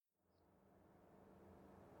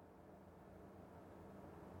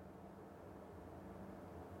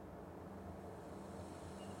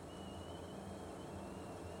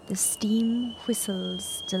The steam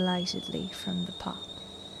whistles delightedly from the pot,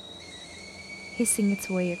 hissing its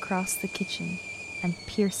way across the kitchen and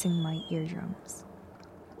piercing my eardrums.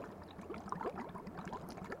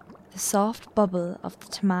 The soft bubble of the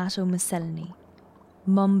tomato miscellany,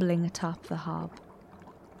 mumbling atop the hob,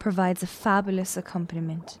 provides a fabulous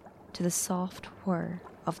accompaniment to the soft whir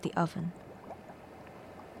of the oven.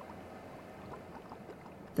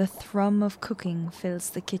 The thrum of cooking fills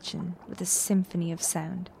the kitchen with a symphony of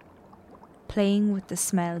sound, playing with the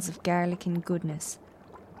smells of garlic and goodness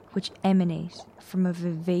which emanate from a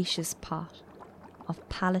vivacious pot of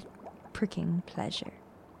palate-pricking pleasure.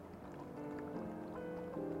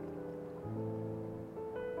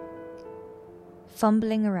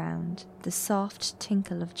 Fumbling around the soft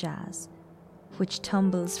tinkle of jazz which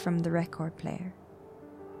tumbles from the record player,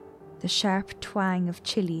 the sharp twang of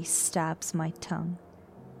chili stabs my tongue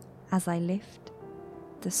as I lift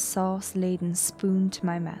the sauce-laden spoon to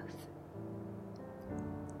my mouth.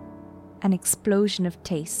 An explosion of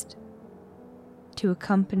taste to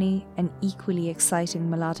accompany an equally exciting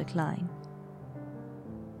melodic line.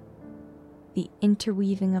 The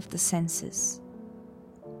interweaving of the senses,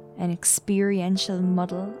 an experiential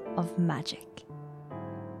muddle of magic.